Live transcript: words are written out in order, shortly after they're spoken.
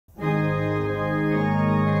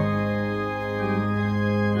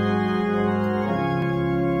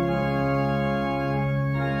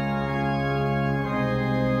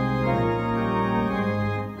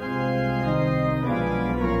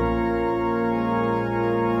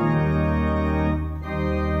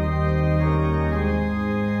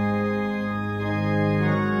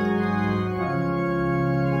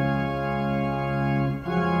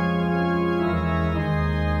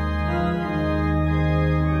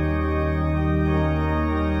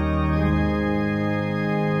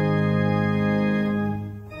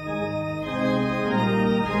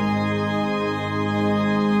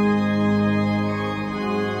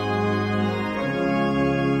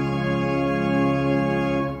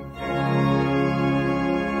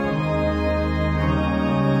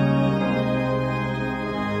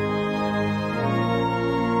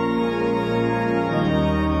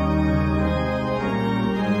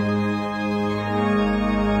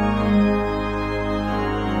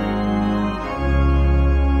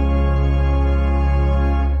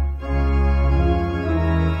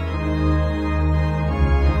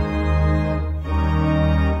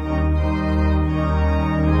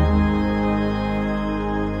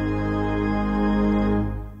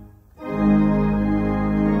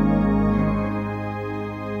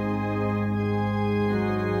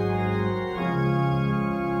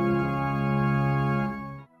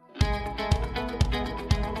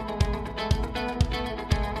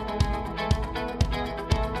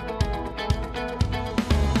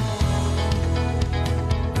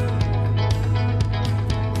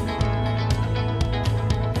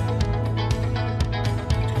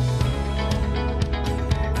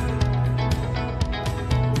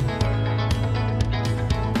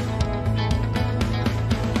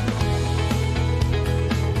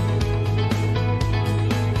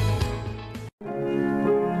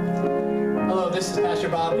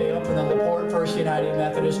they opened the LaPorte First United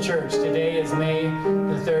Methodist Church. Today is May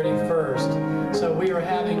the 31st. So we are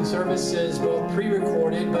having services both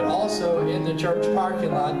pre-recorded but also in the church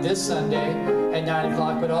parking lot this Sunday at 9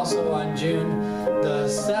 o'clock, but also on June the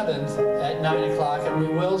 7th at 9 o'clock, and we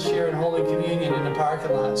will share in Holy Communion in the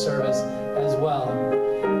parking lot service as well.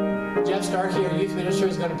 Jeff Starkey, our youth minister,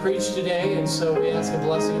 is going to preach today, and so we ask a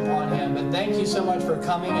blessing upon him. But thank you so much for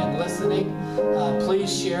coming and listening.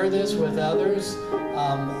 Please share this with others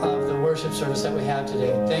of the worship service that we have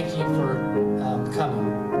today. Thank you for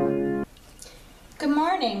coming. Good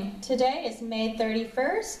morning. Today is May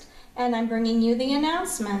 31st, and I'm bringing you the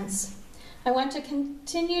announcements. I want to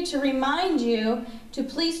continue to remind you to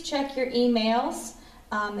please check your emails.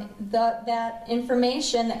 That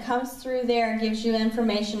information that comes through there gives you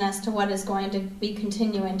information as to what is going to be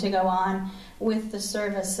continuing to go on with the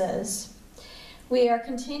services. We are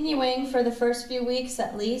continuing for the first few weeks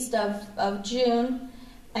at least of June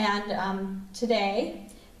and today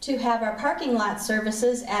to have our parking lot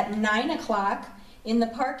services at 9 o'clock in the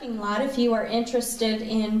parking lot if you are interested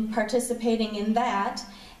in participating in that.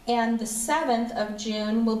 And the 7th of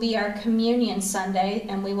June will be our Communion Sunday,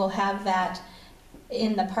 and we will have that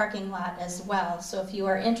in the parking lot as well. So if you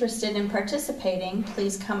are interested in participating,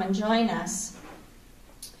 please come and join us.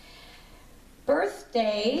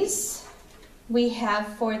 Birthdays we have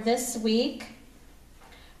for this week: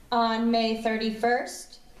 on May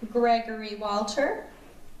 31st, Gregory Walter.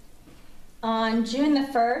 On June the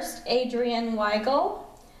 1st, Adrian Weigel.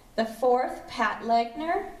 The 4th, Pat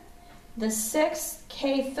Legner. The 6th,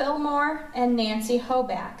 Kay Fillmore and Nancy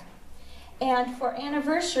Hoback. And for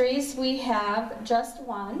anniversaries, we have just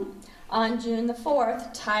one. On June the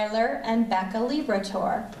 4th, Tyler and Becca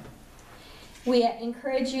Liberator. We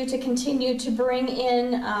encourage you to continue to bring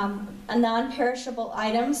in non-perishable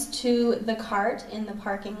items to the cart in the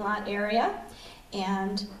parking lot area,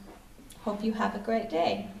 and hope you have a great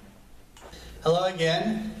day. Hello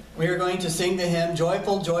again. We are going to sing the hymn,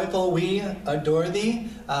 Joyful, Joyful, We Adore Thee.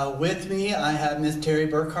 With me, I have Miss Terry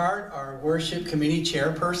Burkhart, our worship committee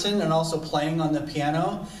chairperson, and also playing on the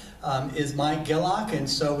piano is Mike Gillock, and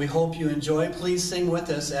so we hope you enjoy. Please sing with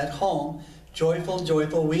us at home, Joyful,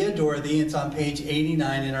 Joyful, We Adore Thee. It's on page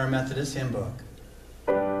 89 in our Methodist hymn book.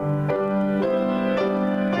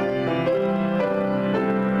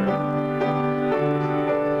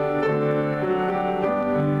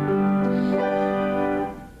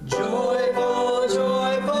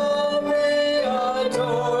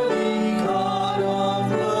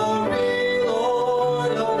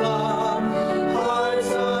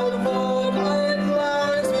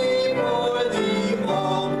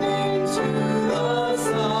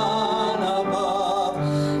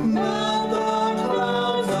 Now the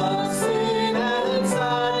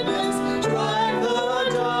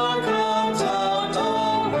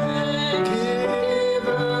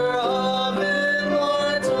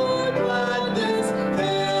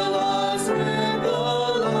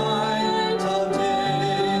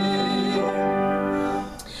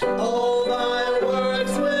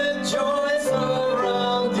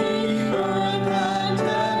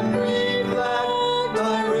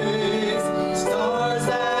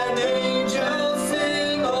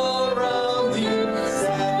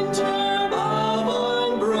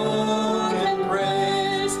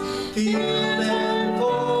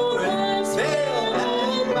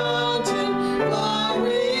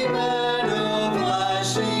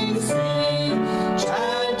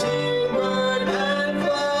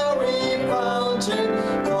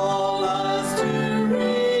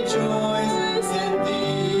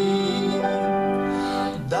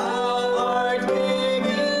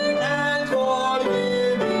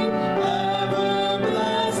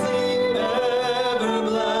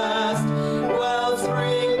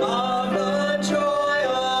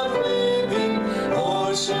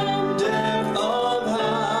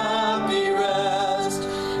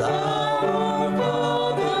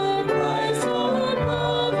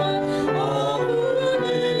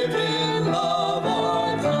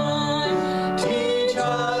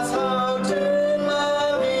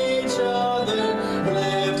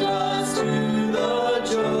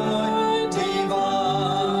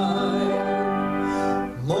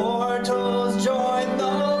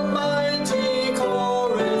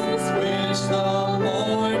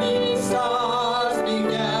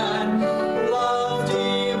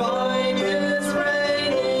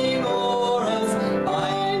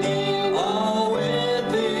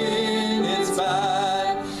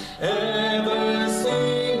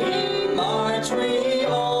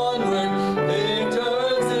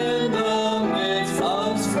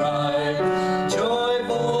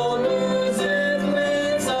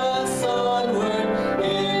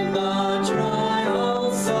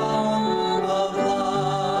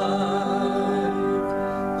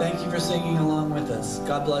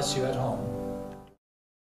bless you at home.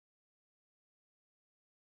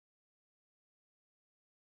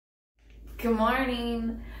 Good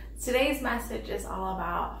morning. Today's message is all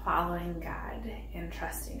about following God and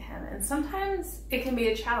trusting Him. And sometimes it can be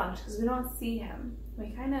a challenge because we don't see Him. We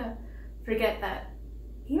kind of forget that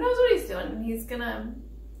He knows what He's doing and He's gonna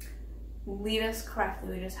lead us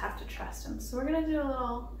correctly. We just have to trust Him. So we're gonna do a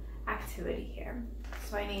little activity here.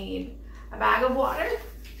 So I need a bag of water.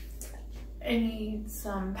 I need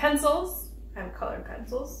some pencils. I have colored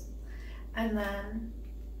pencils. And then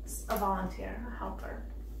a volunteer, a helper.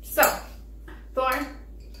 So, Thorn,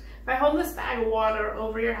 if I hold this bag of water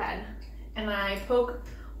over your head and I poke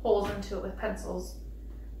holes into it with pencils,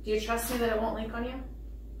 do you trust me that it won't leak on you?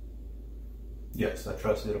 Yes, I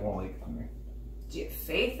trust that it won't leak on me. Do you have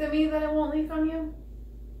faith in me that it won't leak on you?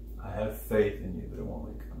 I have faith in you that it won't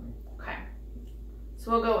leak on me. Okay. So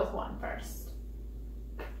we'll go with one first.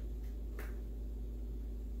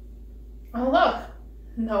 Oh look,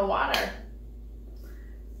 no water.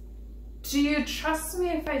 Do you trust me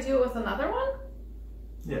if I do it with another one?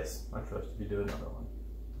 Yes, I trust if you do another one.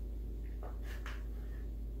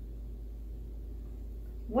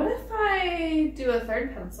 What if I do a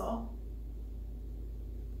third pencil?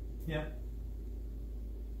 Yeah.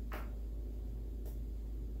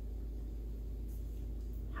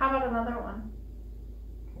 How about another one?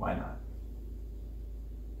 Why not?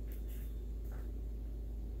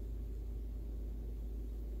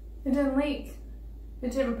 It didn't leak.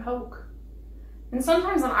 It didn't poke. And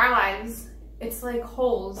sometimes in our lives, it's like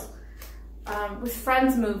holes with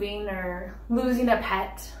friends moving or losing a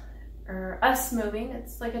pet or us moving.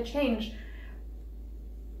 It's like a change.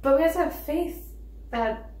 But we have to have faith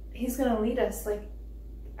that He's going to lead us, like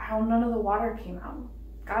how none of the water came out.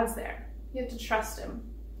 God's there. You have to trust Him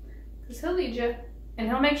because He'll lead you and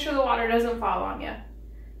He'll make sure the water doesn't fall on you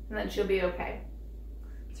and then you'll be okay.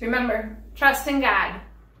 So remember, trust in God.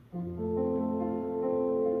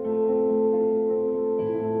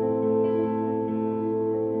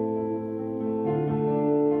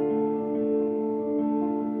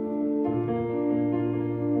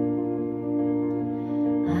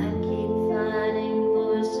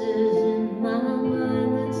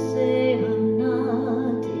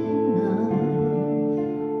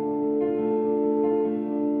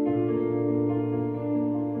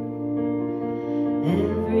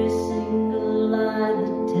 Every single lie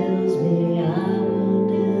that tells me I will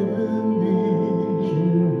never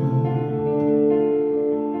measure up.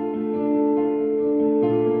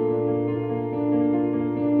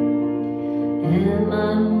 Am I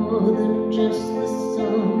more than just the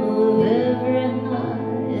sum of every high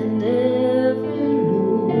and every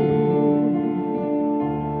low?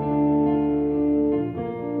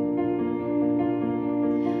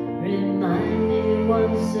 Remind me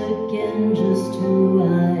once again just who I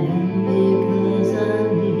am, because I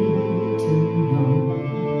need to know.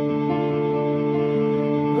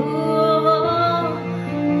 Oh,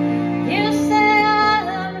 you say I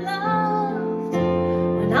am loved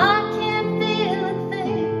when I can't feel a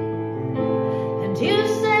thing, and you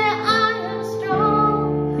say I am strong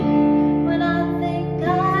when I think I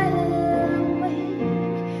am weak,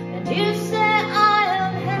 and you say I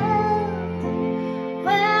am held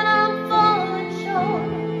when I'm falling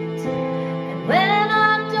short, and when I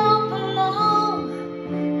don't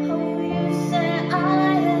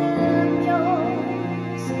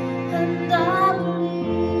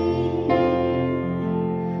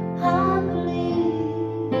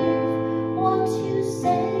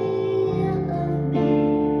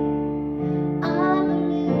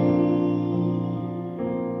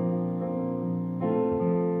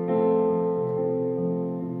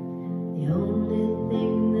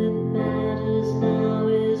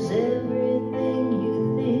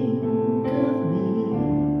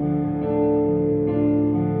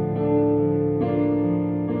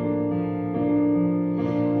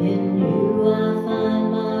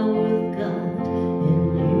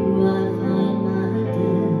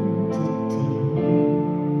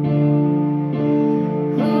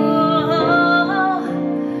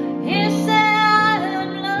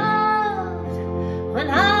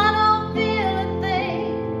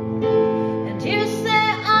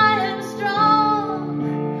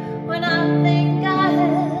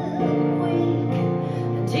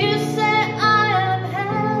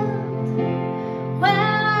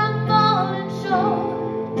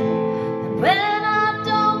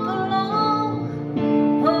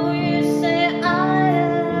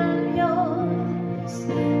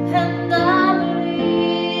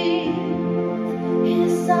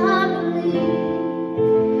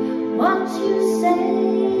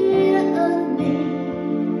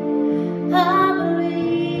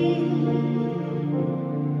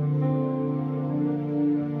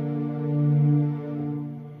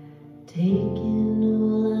Taking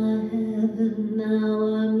all I have and now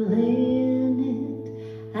I'm laying it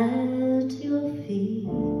at your feet.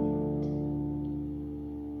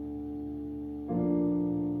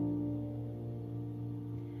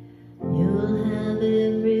 You'll have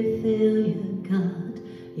every failure, God.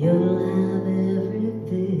 You'll have every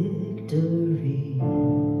victory.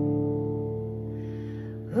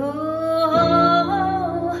 Oh,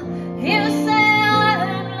 you say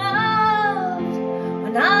I'm loved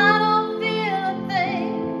when I don't feel a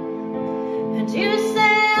thing, and you say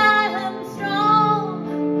I am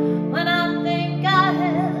strong when I think I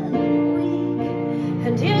am weak,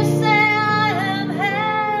 and you say I am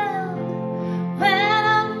held when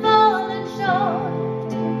I'm falling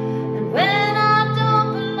short, and when I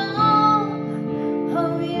don't belong.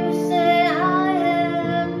 Oh, you say I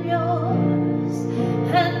am yours,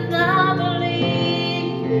 and I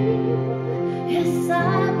believe, yes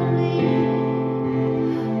I believe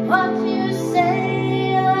what you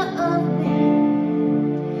say of me.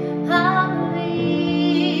 I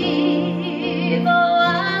believe, oh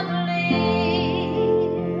I believe,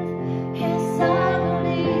 yes I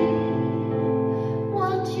believe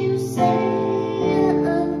what you say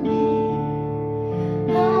of me.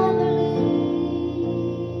 I believe.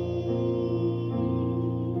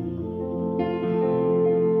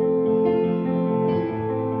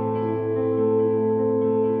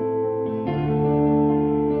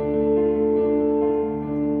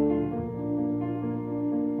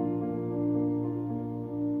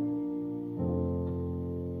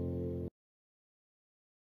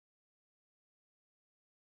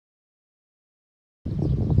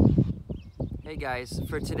 Hey guys,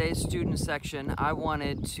 for today's student section, I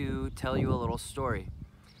wanted to tell you a little story.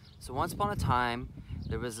 So once upon a time,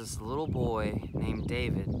 there was this little boy named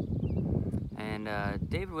David. And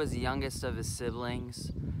David was the youngest of his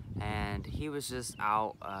siblings, and he was just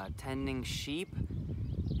out tending sheep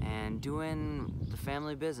and doing the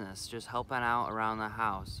family business, just helping out around the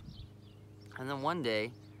house. And then one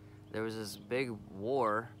day, there was this big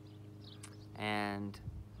war, and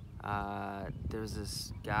there was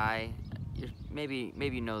this guy, maybe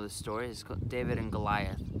you know the story, it's called David and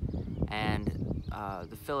Goliath. And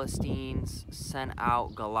the Philistines sent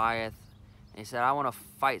out Goliath, and he said, I want to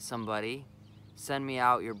fight somebody, send me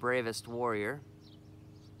out your bravest warrior.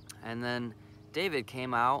 And then David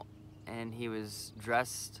came out, and he was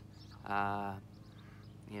dressed,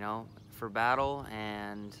 you know, for battle,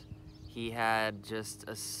 and he had just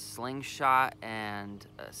a slingshot and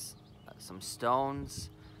some stones,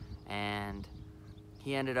 and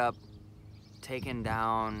he ended up taking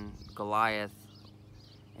down Goliath.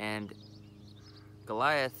 And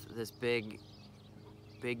Goliath, this big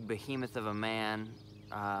behemoth of a man,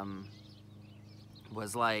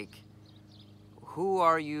 was like, who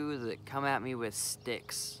are you that come at me with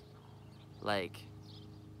sticks? Like,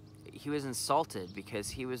 he was insulted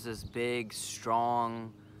because he was this big,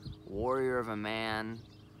 strong warrior of a man,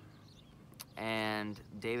 and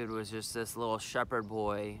David was just this little shepherd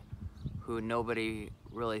boy who nobody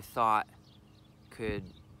really thought could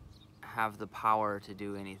have the power to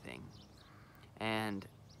do anything. And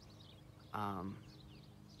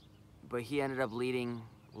but he ended up leading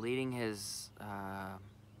his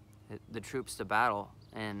the troops to battle,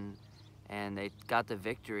 and they got the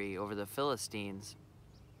victory over the Philistines.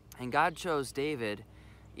 And God chose David,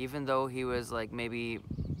 even though he was like maybe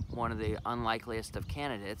one of the unlikeliest of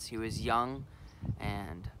candidates. He was young,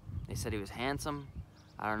 and they said he was handsome.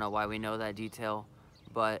 I don't know why we know that detail,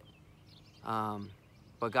 but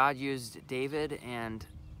God used David and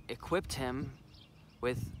equipped him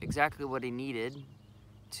with exactly what he needed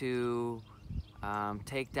to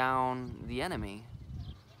take down the enemy.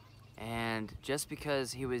 And just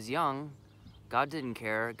because he was young, God didn't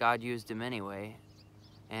care. God used him anyway.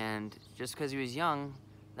 And just because he was young,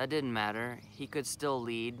 that didn't matter. He could still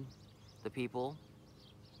lead the people.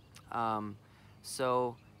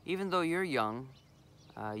 So even though you're young,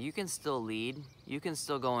 you can still lead. You can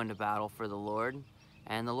still go into battle for the Lord,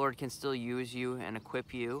 and the Lord can still use you and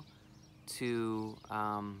equip you to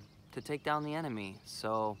take down the enemy.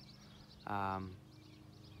 So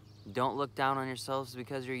don't look down on yourselves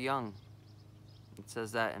because you're young. It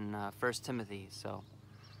says that in 1 Timothy. So.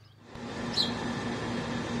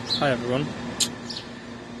 Hi everyone.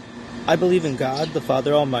 I believe in God, the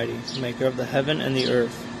Father Almighty, maker of the heaven and the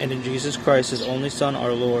earth, and in Jesus Christ, his only Son,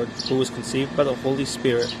 our Lord, who was conceived by the Holy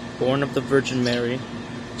Spirit, born of the Virgin Mary,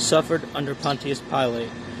 suffered under Pontius Pilate,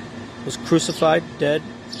 was crucified, dead,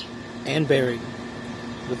 and buried.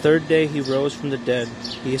 The third day he rose from the dead.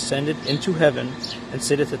 He ascended into heaven, and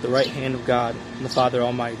sitteth at the right hand of God, and the Father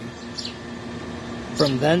Almighty.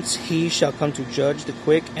 From thence he shall come to judge the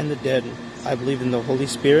quick and the dead. I believe in the Holy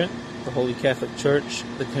Spirit, the Holy Catholic Church,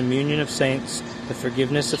 the communion of saints, the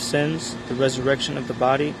forgiveness of sins, the resurrection of the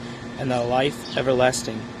body, and the life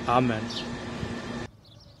everlasting. Amen.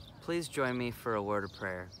 Please join me for a word of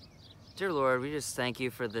prayer. Dear Lord, we just thank you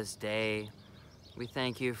for this day. We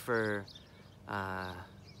thank you for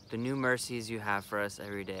the new mercies you have for us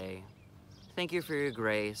every day. Thank you for your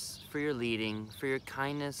grace, for your leading, for your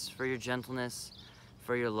kindness, for your gentleness,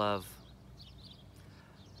 for your love.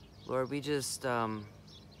 Lord, we just,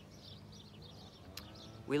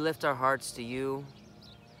 we lift our hearts to you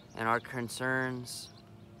and our concerns,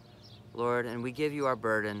 Lord, and we give you our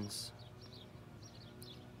burdens.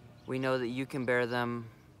 We know that you can bear them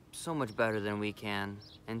so much better than we can,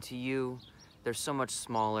 and to you, they're so much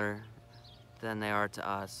smaller than they are to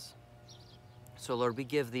us. So Lord, we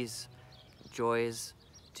give these joys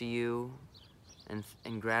to you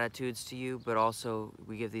and gratitudes to you, but also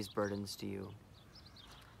we give these burdens to you.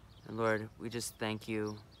 And Lord, we just thank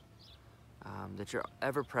you that you're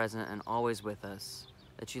ever present and always with us,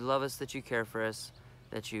 that you love us, that you care for us,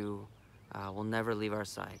 that you will never leave our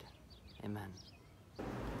side. Amen.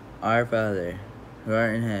 Our Father, who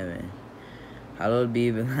art in heaven, hallowed be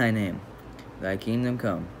thy name. Thy kingdom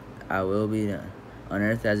come, thy will be done, on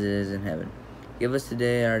earth as it is in heaven. Give us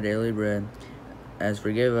today our daily bread,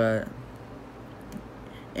 forgive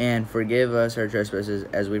us our trespasses,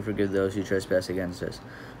 as we forgive those who trespass against us.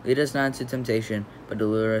 Lead us not into temptation, but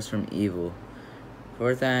deliver us from evil.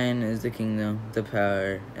 For thine is the kingdom, the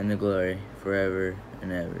power, and the glory, forever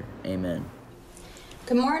and ever. Amen.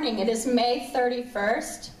 Good morning. It is May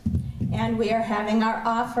 31st, and we are having our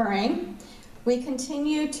offering. We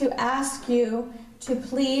continue to ask you to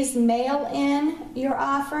please mail in your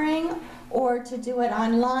offering, or to do it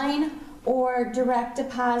online, or direct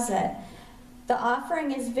deposit. The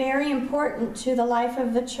offering is very important to the life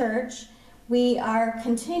of the church. We are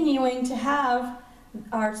continuing to have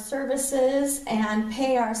our services and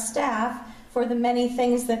pay our staff for the many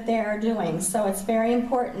things that they are doing. So it's very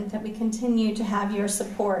important that we continue to have your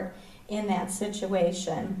support in that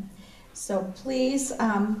situation. So please,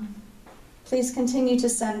 please continue to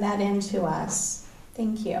send that in to us.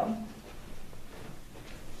 Thank you.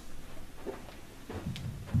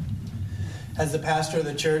 As the pastor of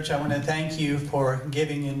the church, I want to thank you for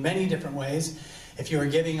giving in many different ways. If you are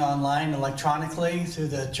giving online electronically through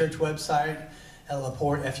the church website at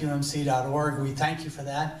laportefumc.org, we thank you for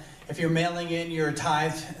that. If you're mailing in your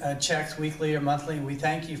tithe checks weekly or monthly, we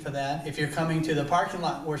thank you for that. If you're coming to the parking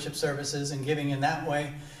lot worship services and giving in that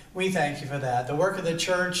way, we thank you for that. The work of the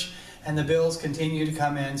church and the bills continue to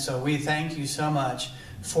come in, so we thank you so much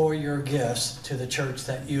for your gifts to the church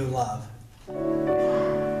that you love.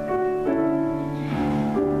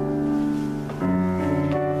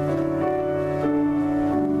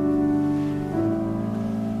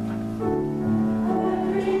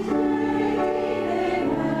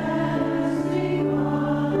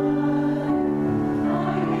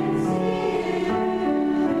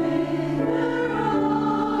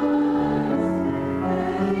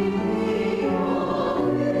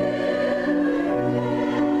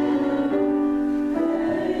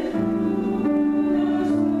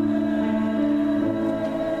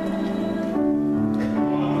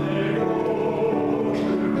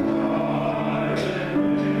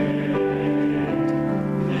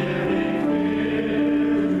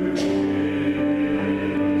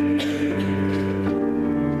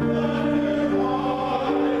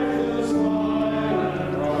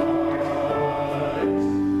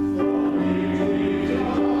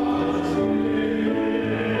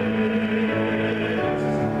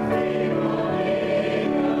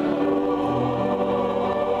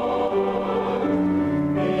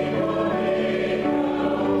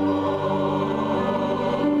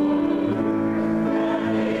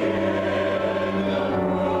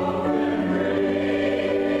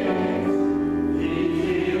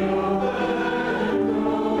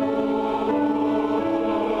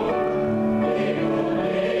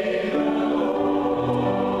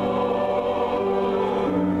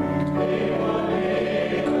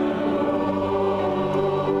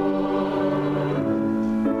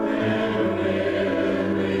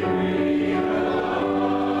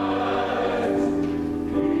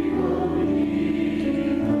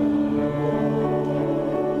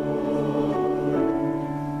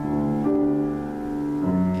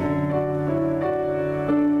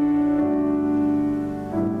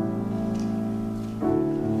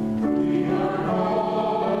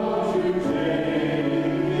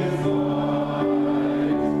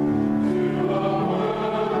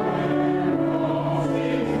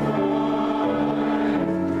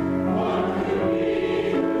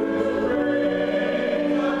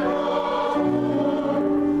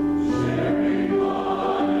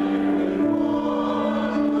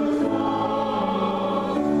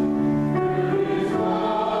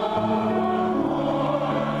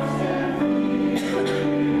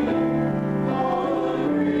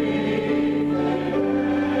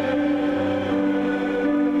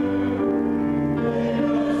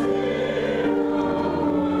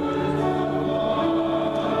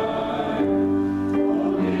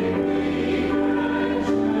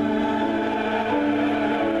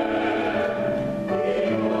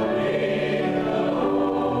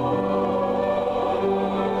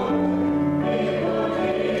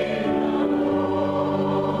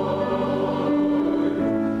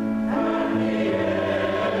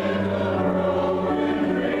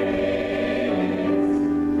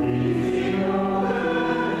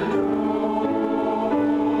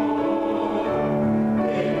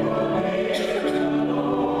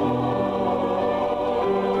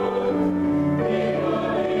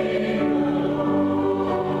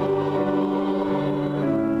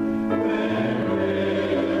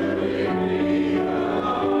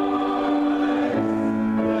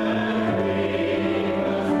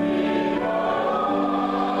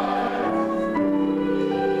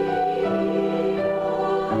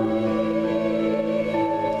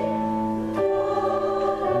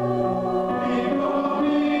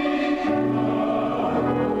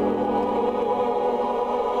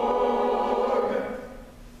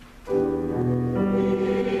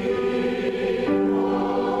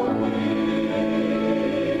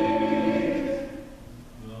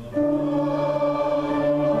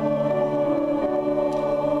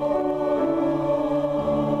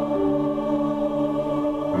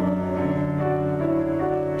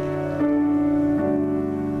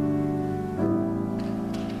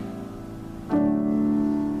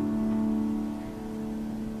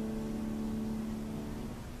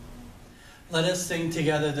 Let us sing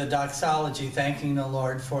together the doxology, thanking the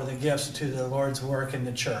Lord for the gifts to the Lord's work in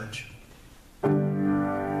the church.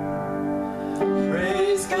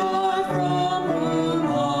 Praise God from whom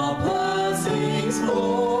all blessings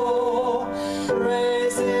flow.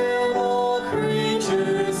 Praise Him, all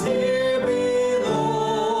creatures here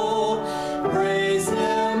below. Praise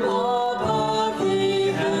Him above, ye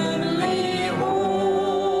heavenly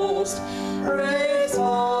host. Praise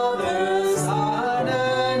Father, Son,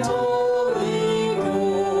 and Holy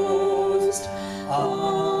Ghost.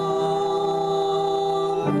 Amen.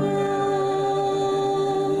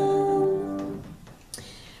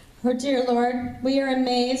 Oh, dear Lord, we are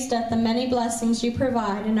amazed at the many blessings you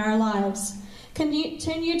provide in our lives.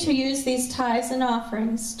 Continue to use these tithes and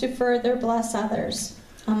offerings to further bless others.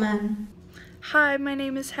 Amen. Hi, my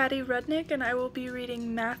name is Hattie Rudnick, and I will be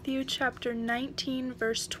reading Matthew chapter 19,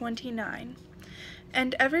 verse 29.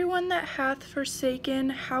 And everyone that hath forsaken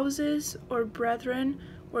houses, or brethren,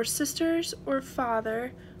 or sisters, or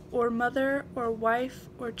father, or mother, or wife,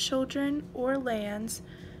 or children, or lands,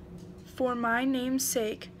 for my name's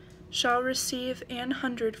sake, shall receive an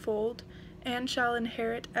hundredfold, and shall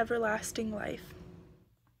inherit everlasting life.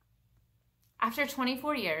 After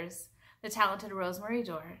 24 years, the talented Rosemary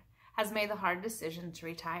Dorr has made the hard decision to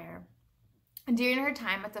retire. And during her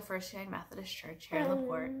time at the First United Methodist Church here in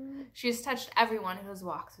LaPorte, she has touched everyone who has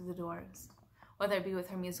walked through the doors, whether it be with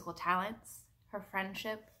her musical talents, her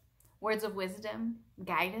friendship, words of wisdom,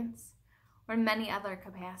 guidance, or many other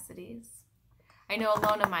capacities. I know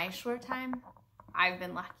alone in my short time, I've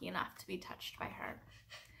been lucky enough to be touched by her.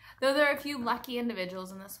 Though there are a few lucky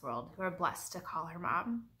individuals in this world who are blessed to call her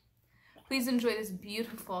mom. Please enjoy this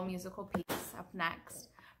beautiful musical piece up next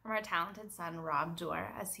from our talented son, Rob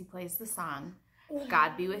Dorr, as he plays the song,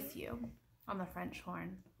 God Be With You, on the French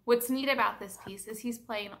horn. What's neat about this piece is he's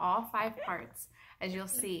playing all 5 parts, as you'll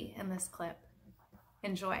see in this clip.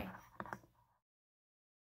 Enjoy.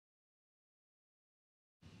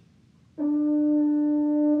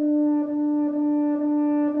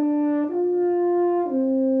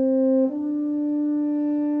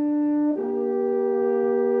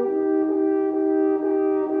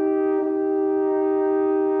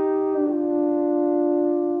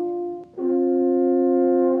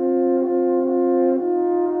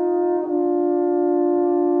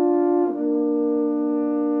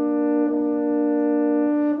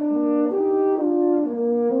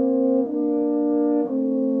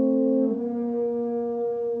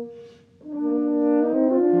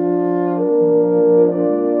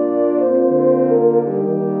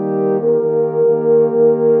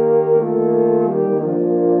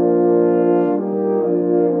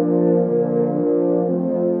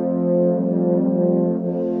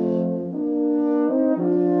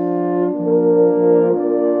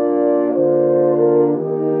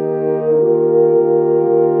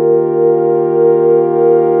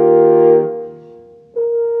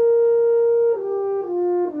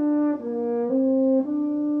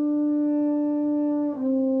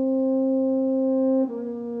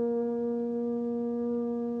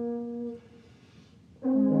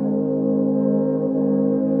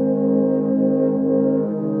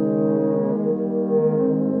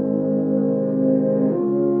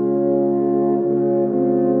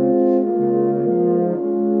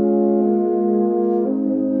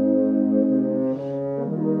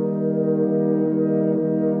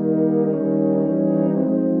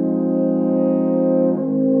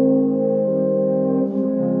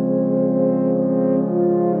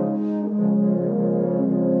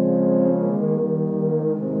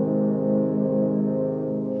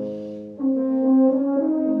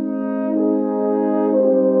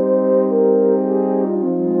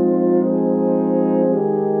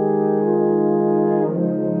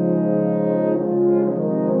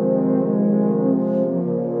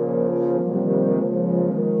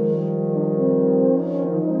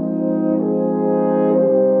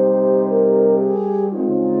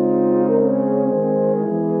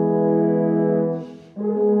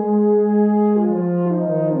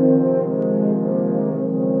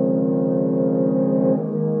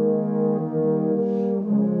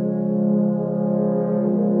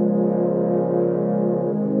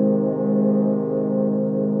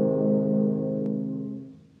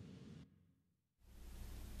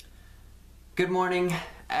 Good morning.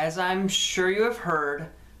 As I'm sure you have heard,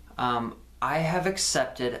 I have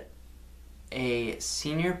accepted a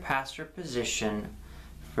senior pastor position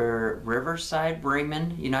for Riverside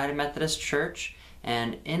Bremen United Methodist Church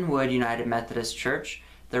and Inwood United Methodist Church.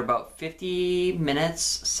 They're about 50 minutes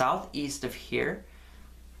southeast of here.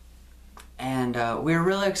 And we're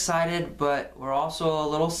really excited, but we're also a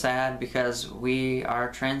little sad because we are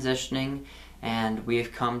transitioning and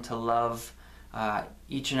we've come to love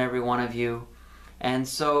each and every one of you. And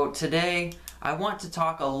so today I want to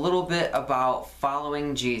talk a little bit about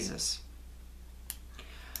following Jesus.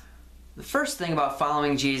 The first thing about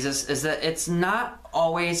following Jesus is that it's not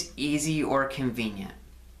always easy or convenient.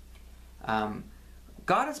 God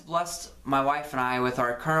has blessed my wife and I with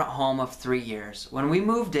our current home of 3 years. When we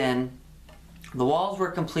moved in, the walls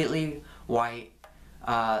were completely white,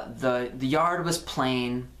 the yard was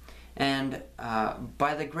plain, and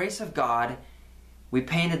by the grace of God, we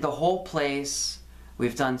painted the whole place.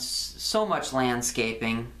 We've done so much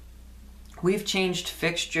landscaping. We've changed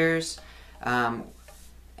fixtures, and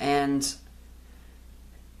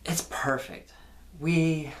it's perfect.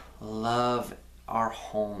 We love our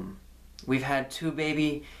home. We've had 2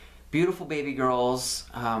 beautiful baby girls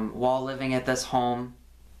while living at this home,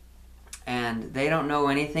 and they don't know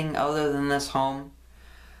anything other than this home.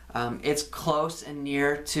 It's close and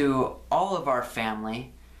near to all of our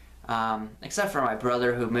family, except for my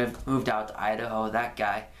brother who moved out to Idaho, that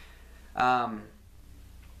guy.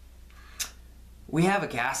 We have a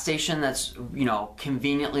gas station that's,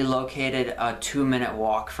 conveniently located a 2-minute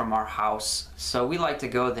walk from our house. So we like to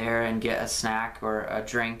go there and get a snack or a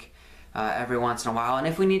drink every once in a while. And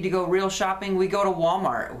if we need to go real shopping, we go to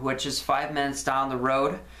Walmart, which is 5 minutes down the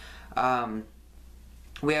road.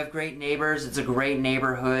 We have great neighbors. It's a great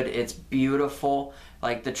neighborhood. It's beautiful.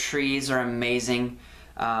 Like, the trees are amazing.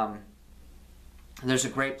 There's a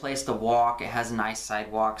great place to walk. It has nice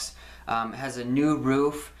sidewalks. It has a new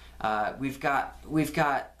roof. We've got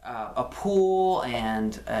a pool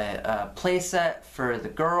and a play set for the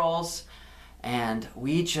girls, and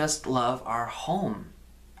we just love our home.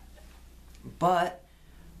 But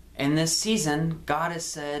in this season, God has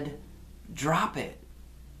said, drop it.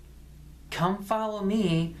 Come follow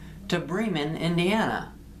me to Bremen,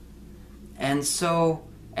 Indiana. And so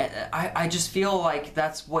I just feel like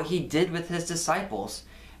that's what he did with his disciples.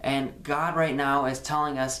 And God right now is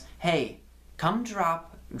telling us, hey, come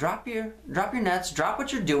drop your nets, drop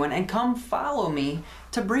what you're doing, and come follow me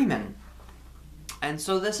to Bremen. And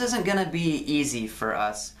so this isn't going to be easy for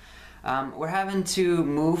us. We're having to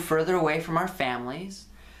move further away from our families.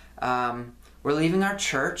 We're leaving our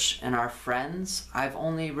church and our friends. I've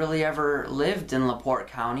only really ever lived in LaPorte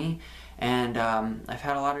County, and I've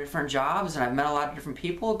had a lot of different jobs, and I've met a lot of different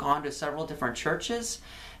people, gone to several different churches,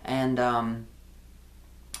 and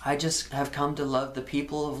I just have come to love the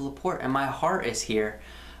people of LaPorte, and my heart is here.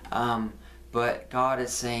 But God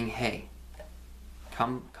is saying, hey,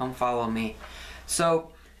 come follow me.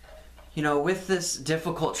 So, with this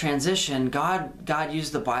difficult transition, God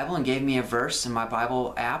used the Bible and gave me a verse in my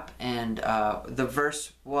Bible app, and the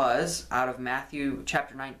verse was out of Matthew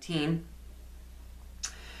chapter 19,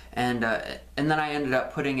 and then I ended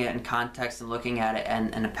up putting it in context and looking at it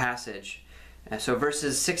in a passage. So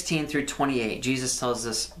verses 16 through 28, Jesus tells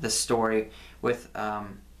this story with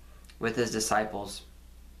his disciples.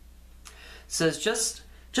 It says,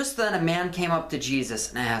 just then a man came up to Jesus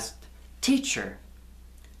and asked, "Teacher,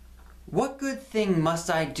 what good thing must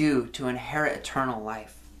I do to inherit eternal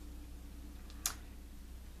life?"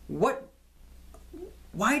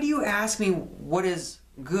 Why do you ask me what is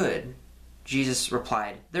good? Jesus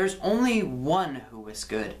replied, "There's only one who is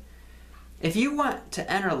good. If you want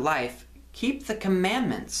to enter life, keep the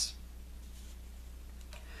commandments."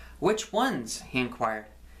 "Which ones?" he inquired.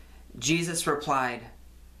 Jesus replied,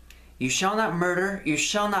 "You shall not murder, you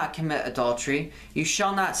shall not commit adultery, you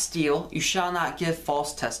shall not steal, you shall not give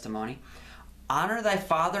false testimony, honor thy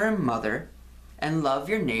father and mother, and love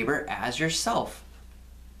your neighbor as yourself."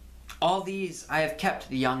 "All these I have kept,"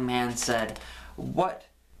 the young man said. "What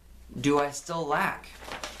do I still lack?"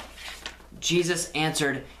 Jesus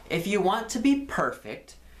answered, "If you want to be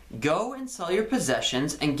perfect, go and sell your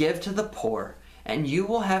possessions and give to the poor, and you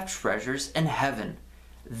will have treasures in heaven.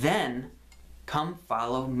 Then come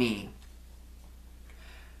follow me."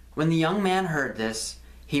 When the young man heard this,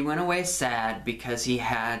 he went away sad because he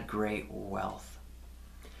had great wealth.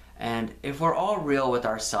 And if we're all real with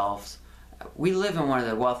ourselves, we live in one of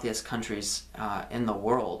the wealthiest countries in the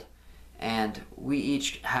world, and we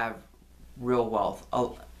each have real wealth.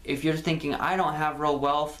 If you're thinking, I don't have real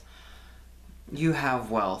wealth, you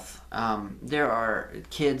have wealth. There are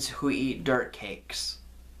kids who eat dirt cakes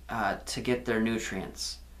to get their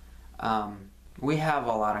nutrients. We have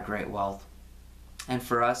a lot of great wealth. And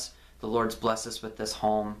for us, the Lord's blessed us with this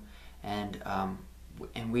home, and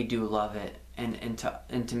we do love it. And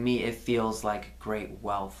to me, it feels like great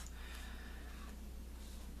wealth.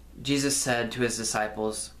 Jesus said to his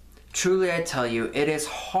disciples, Truly I tell you, it is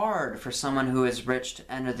hard for someone who is rich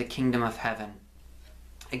to enter the kingdom of heaven.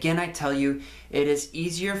 Again I tell you, it is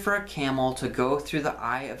easier for a camel to go through the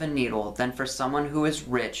eye of a needle than for someone who is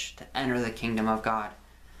rich to enter the kingdom of God."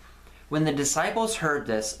 When the disciples heard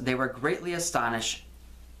this, they were greatly astonished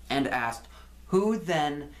and asked, "Who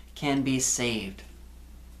then can be saved?"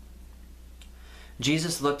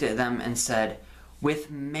 Jesus looked at them and said,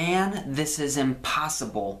 "With man this is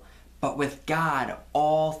impossible, but with God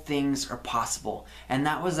all things are possible." And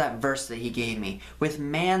that was that verse that he gave me. With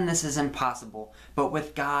man this is impossible, but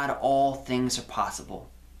with God all things are possible.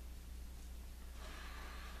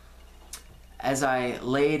 As I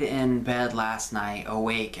laid in bed last night,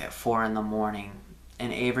 awake at 4 in the morning,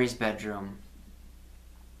 in Avery's bedroom,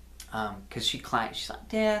 because she's like,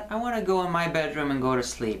 "Dad, I want to go in my bedroom and go to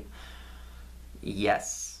sleep."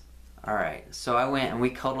 Yes. All right. So I went and we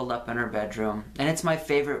cuddled up in her bedroom, and it's my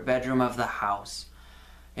favorite bedroom of the house.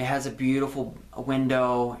 It has a beautiful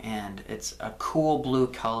window, and it's a cool blue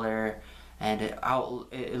color, and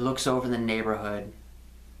it looks over the neighborhood.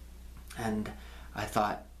 And I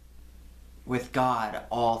thought, with God,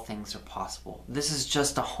 all things are possible. This is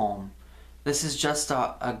just a home. This is just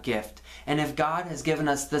a gift. And if God has given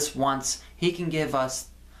us this once, he can give us,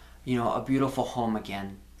 a beautiful home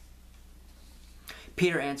again.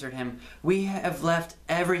 Peter answered him, "We have left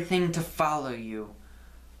everything to follow you.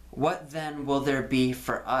 What then will there be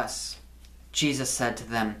for us?" Jesus said to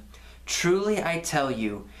them, "Truly I tell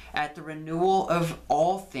you, at the renewal of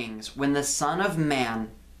all things, when the Son of Man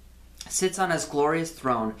sits on his glorious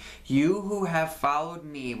throne, you who have followed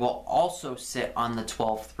me will also sit on the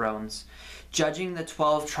 12 thrones, judging the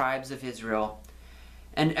 12 tribes of Israel.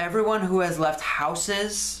 And everyone who has left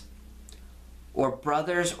houses, or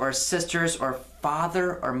brothers, or sisters, or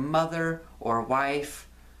father, or mother, or wife,"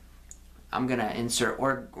 I'm going to insert,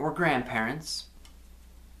 or grandparents,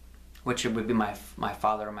 which would be my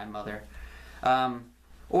father or my mother,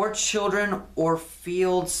 "or children, or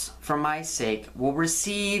fields for my sake, will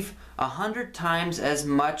receive 100 times as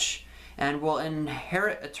much and will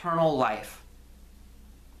inherit eternal life.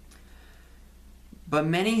 But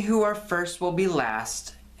many who are first will be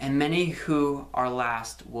last, and many who are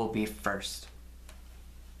last will be first."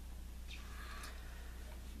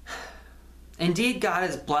 Indeed, God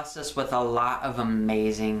has blessed us with a lot of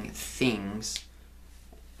amazing things,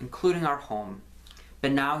 including our home.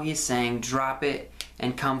 But now he's saying, drop it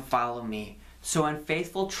and come follow me. So in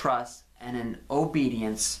faithful trust and in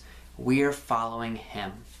obedience, we are following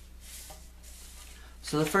him.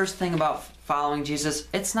 So the first thing about following Jesus,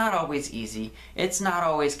 it's not always easy. It's not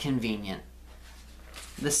always convenient.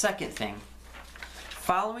 The second thing,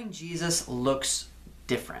 following Jesus looks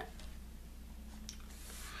different.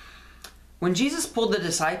 When Jesus pulled the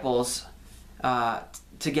disciples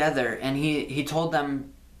together and he told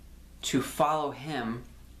them to follow him,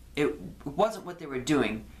 it wasn't what they were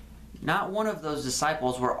doing. Not one of those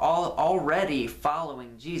disciples were already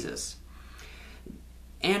following Jesus.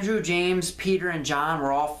 Andrew, James, Peter, and John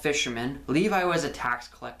were all fishermen. Levi was a tax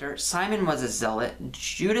collector. Simon was a zealot.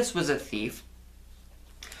 Judas was a thief.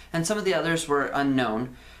 And some of the others were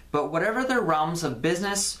unknown. But whatever their realms of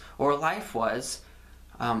business or life was,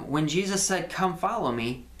 when Jesus said, "Come follow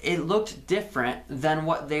me," it looked different than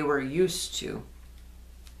what they were used to.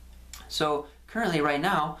 So currently right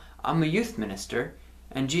now, I'm a youth minister,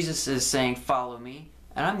 and Jesus is saying, "Follow me,"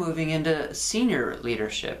 and I'm moving into senior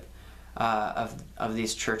leadership of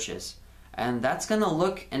these churches. And that's going to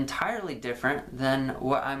look entirely different than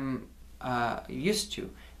what I'm used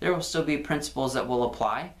to. There will still be principles that will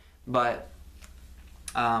apply, but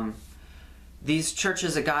these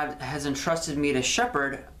churches that God has entrusted me to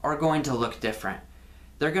shepherd are going to look different.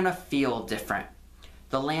 They're going to feel different.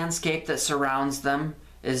 The landscape that surrounds them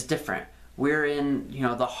is different. We're in,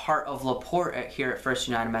 the heart of LaPorte here at First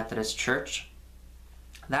United Methodist Church.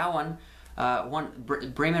 That one,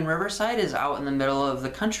 Bremen Riverside is out in the middle of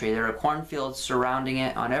the country. There are cornfields surrounding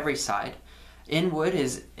it on every side. Inwood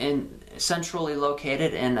is centrally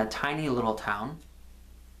located in a tiny little town.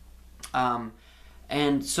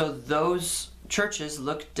 And so those churches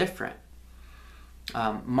look different.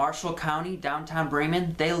 Marshall County, downtown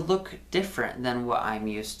Bremen, they look different than what I'm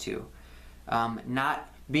used to.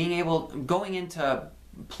 Going into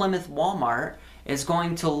Plymouth Walmart is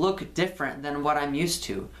going to look different than what I'm used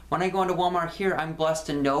to. When I go into Walmart here, I'm blessed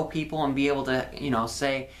to know people and be able to,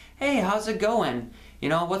 say, "Hey, how's it going?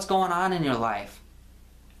 What's going on in your life?"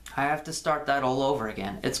 I have to start that all over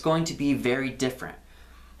again. It's going to be very different.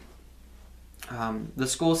 The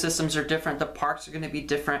school systems are different. The parks are going to be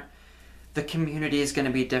different. The community is going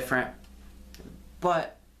to be different.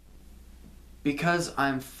 But because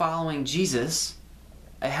I'm following Jesus,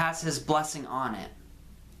 it has His blessing on it.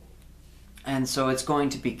 And so it's going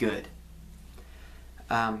to be good.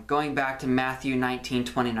 Going back to Matthew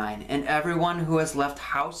 19:29, and everyone who has left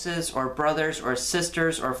houses or brothers or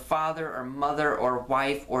sisters or father or mother or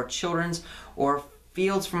wife or children or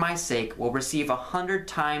fields for my sake will receive 100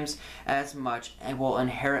 times as much and will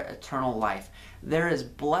inherit eternal life. There is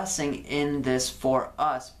blessing in this for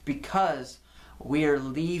us because we are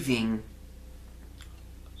leaving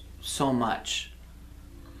so much.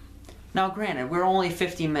 Now granted, we're only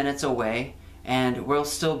 50 minutes away, and we'll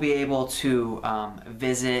still be able to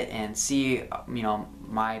visit and see,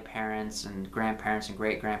 my parents and grandparents and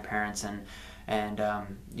great-grandparents, and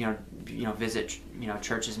visit,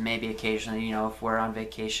 churches maybe occasionally. If we're on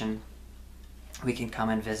vacation, we can come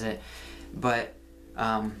and visit. But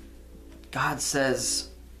God says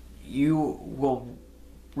you will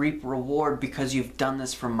reap reward because you've done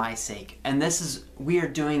this for my sake. And we are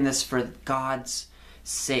doing this for God's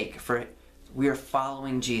sake. We are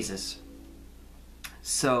following Jesus.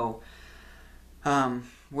 So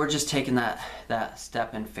we're just taking that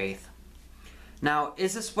step in faith. Now,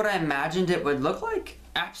 is this what I imagined it would look like?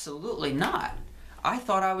 Absolutely not. I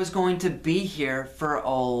thought I was going to be here for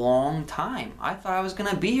a long time. I thought I was going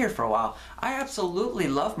to be here for a while. I absolutely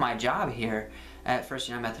love my job here at First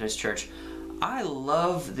United Methodist Church. I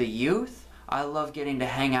love the youth. I love getting to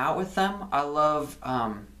hang out with them. I love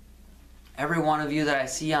every one of you that I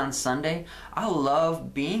see on Sunday. I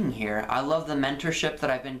love being here. I love the mentorship that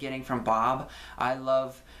I've been getting from Bob. I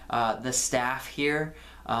love the staff here.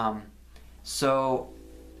 But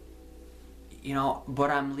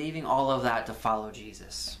I'm leaving all of that to follow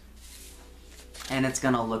Jesus. And it's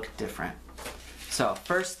going to look different. So,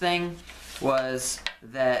 first thing was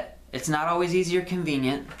that it's not always easy or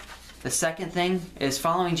convenient. The second thing is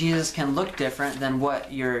following Jesus can look different than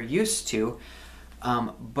what you're used to.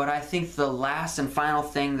 But I think the last and final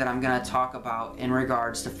thing that I'm going to talk about in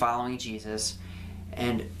regards to following Jesus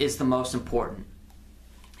and is the most important.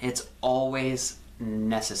 It's always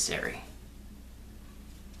necessary.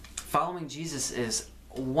 Following Jesus is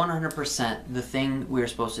 100% the thing we're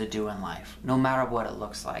supposed to do in life, no matter what it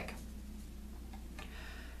looks like.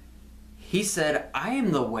 He said, I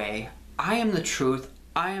am the way, I am the truth,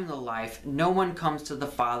 I am the life. No one comes to the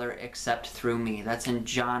Father except through me. That's in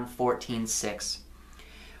John 14:6.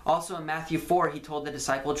 Also in Matthew 4, he told the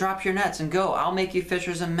disciple, drop your nets and go. I'll make you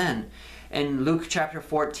fishers of men. In Luke chapter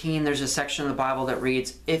 14, there's a section of the Bible that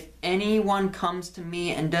reads, if anyone comes to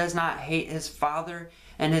me and does not hate his father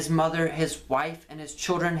and his mother, his wife and his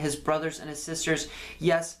children, his brothers and his sisters,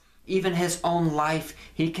 yes, even his own life,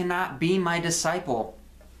 he cannot be my disciple.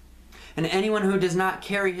 And anyone who does not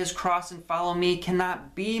carry his cross and follow me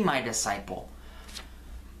cannot be my disciple.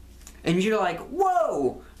 And you're like,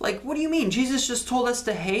 whoa! Like, what do you mean? Jesus just told us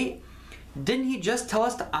to hate? Didn't he just tell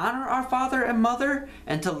us to honor our father and mother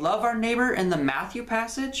and to love our neighbor in the Matthew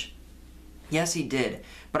passage? Yes, he did.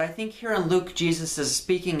 But I think here in Luke, Jesus is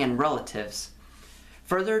speaking in relatives.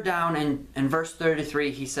 Further down in verse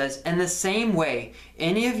 33, he says, in the same way,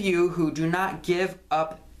 any of you who do not give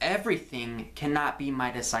up everything cannot be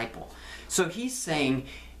my disciple. So he's saying,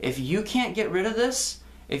 if you can't get rid of this,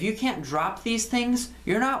 if you can't drop these things,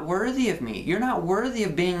 you're not worthy of me. You're not worthy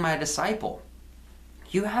of being my disciple.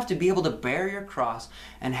 You have to be able to bear your cross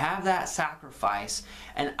and have that sacrifice.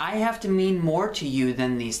 And I have to mean more to you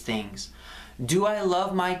than these things. Do I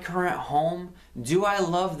love my current home? Do I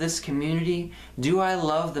love this community? Do I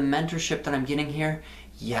love the mentorship that I'm getting here?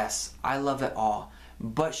 Yes, I love it all.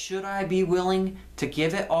 But should I be willing to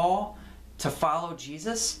give it all to follow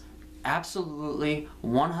Jesus? Absolutely,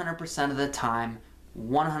 100% of the time,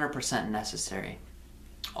 100% necessary.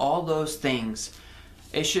 All those things,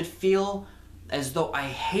 it should feel as though I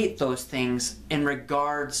hate those things in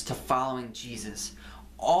regards to following Jesus.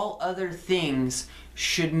 All other things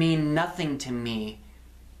should mean nothing to me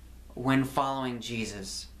when following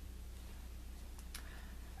Jesus.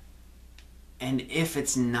 And if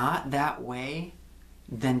it's not that way,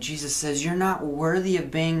 then Jesus says, you're not worthy of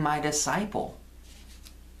being my disciple.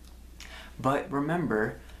 But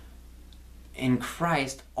remember, in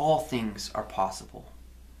Christ, all things are possible.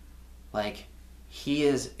 Like, he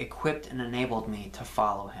has equipped and enabled me to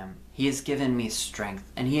follow him. He has given me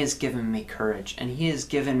strength, and he has given me courage, and he has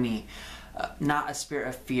given me not a spirit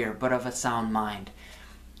of fear, but of a sound mind.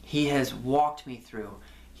 He has walked me through.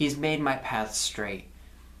 He's made my path straight.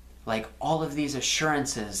 Like, all of these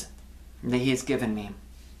assurances that he has given me.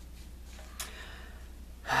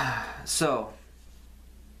 So,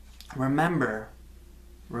 remember,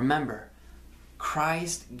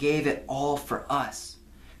 Christ gave it all for us.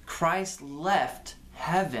 Christ left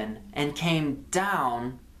heaven and came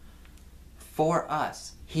down for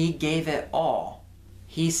us. He gave it all.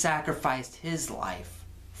 He sacrificed his life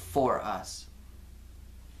for us.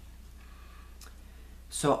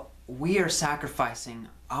 So we are sacrificing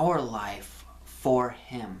our life for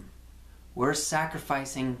him. We're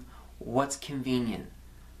sacrificing what's convenient,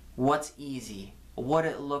 what's easy, what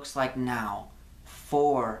it looks like now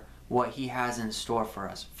for what he has in store for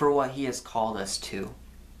us, for what he has called us to.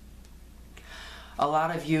 A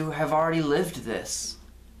lot of you have already lived this,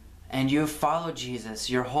 and you've followed Jesus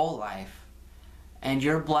your whole life, and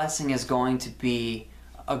your blessing is going to be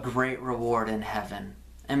a great reward in heaven.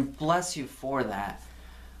 And bless you for that.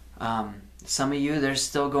 Some of you, there's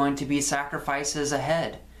still going to be sacrifices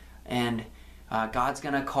ahead, and God's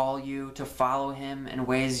going to call you to follow him in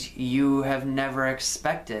ways you have never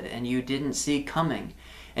expected and you didn't see coming.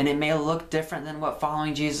 And it may look different than what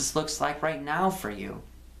following Jesus looks like right now for you.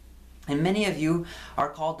 And many of you are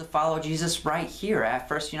called to follow Jesus right here at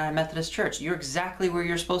First United Methodist Church. You're exactly where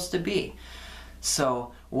you're supposed to be.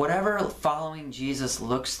 So whatever following Jesus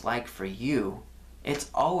looks like for you, it's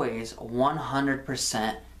always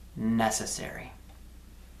 100% necessary.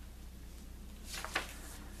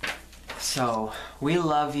 So we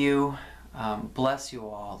love you. Bless you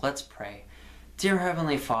all. Let's pray. Dear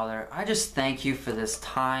Heavenly Father, I just thank you for this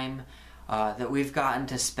time that we've gotten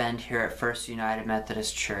to spend here at First United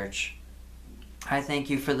Methodist Church. I thank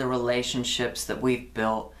you for the relationships that we've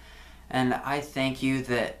built, and I thank you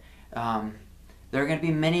that there are going to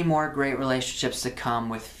be many more great relationships to come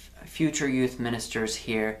with future youth ministers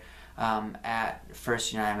here at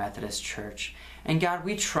First United Methodist Church. And God,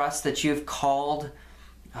 we trust that you've called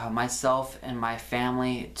myself and my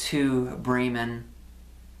family to Bremen,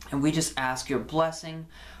 and we just ask your blessing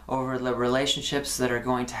over the relationships that are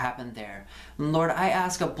going to happen there. And Lord, I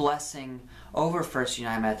ask a blessing over First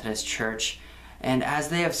United Methodist Church, and as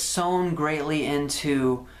they have sown greatly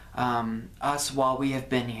into us while we have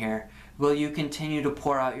been here, will you continue to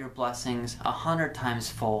pour out your blessings 100 times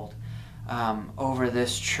fold over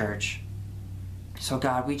this church. So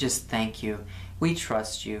God, we just thank you. We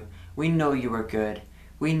trust you. We know you are good.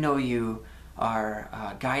 We know you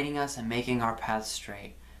are guiding us and making our paths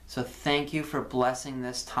straight. So thank you for blessing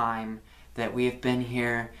this time that we have been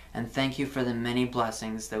here, and thank you for the many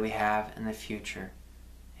blessings that we have in the future.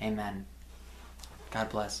 Amen. God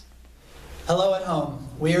bless. Hello at home.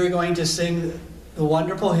 We are going to sing the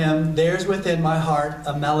wonderful hymn, There's Within My Heart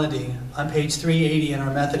a Melody, on page 380 in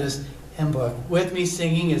our Methodist hymn book. With me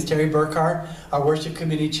singing is Terry Burkhart, our worship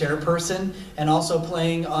committee chairperson, and also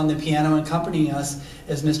playing on the piano and accompanying us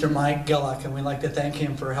is Mr. Mike Gillock, and we'd like to thank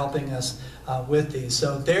him for helping us with these.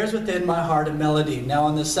 So There's Within My Heart a Melody. Now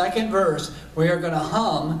in the second verse, we are going to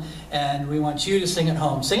hum, and we want you to sing at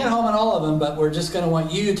home. Sing at home on all of them, but we're just going to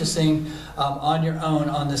want you to sing on your own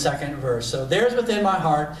on the second verse. So There's Within My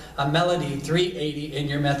Heart a Melody, 380 in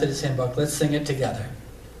your Methodist hymn book. Let's sing it together.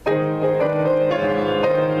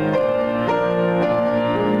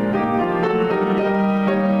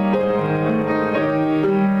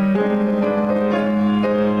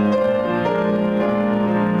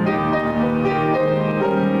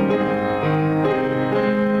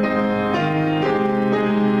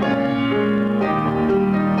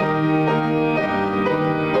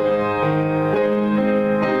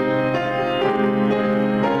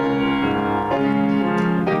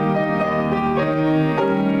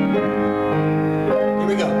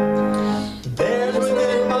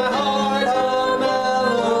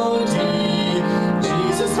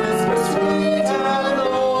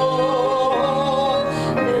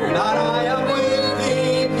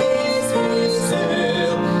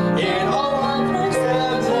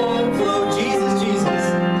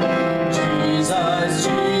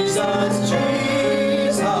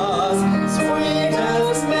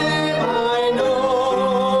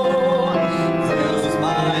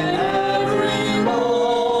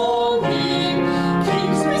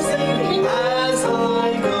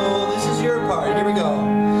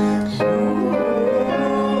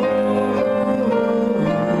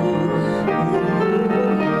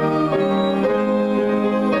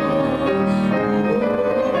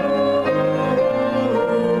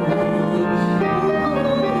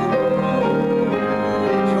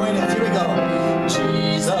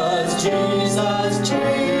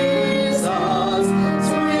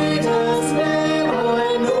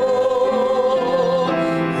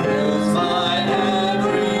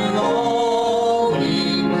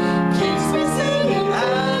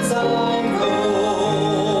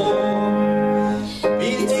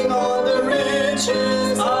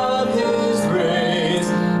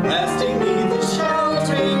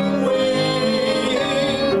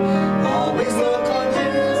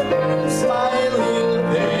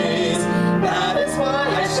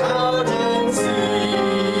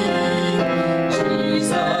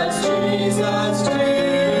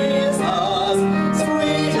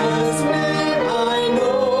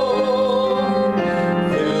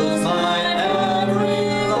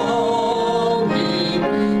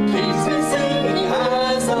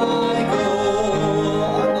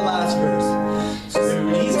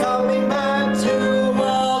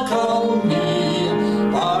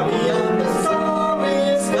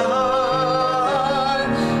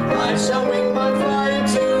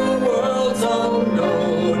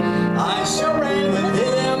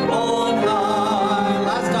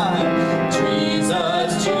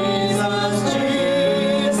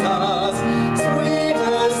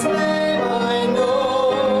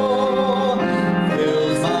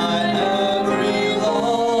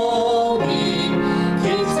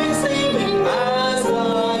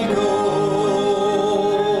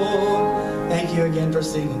 for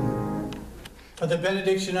singing. For the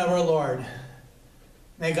benediction of our Lord,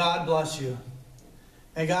 may God bless you.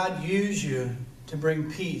 May God use you to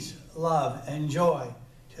bring peace, love, and joy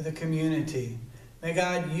to the community. May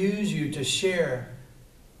God use you to share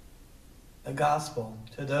the gospel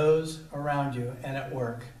to those around you and at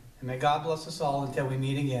work. And may God bless us all until we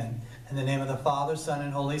meet again. In the name of the Father, Son,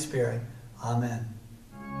 and Holy Spirit. Amen.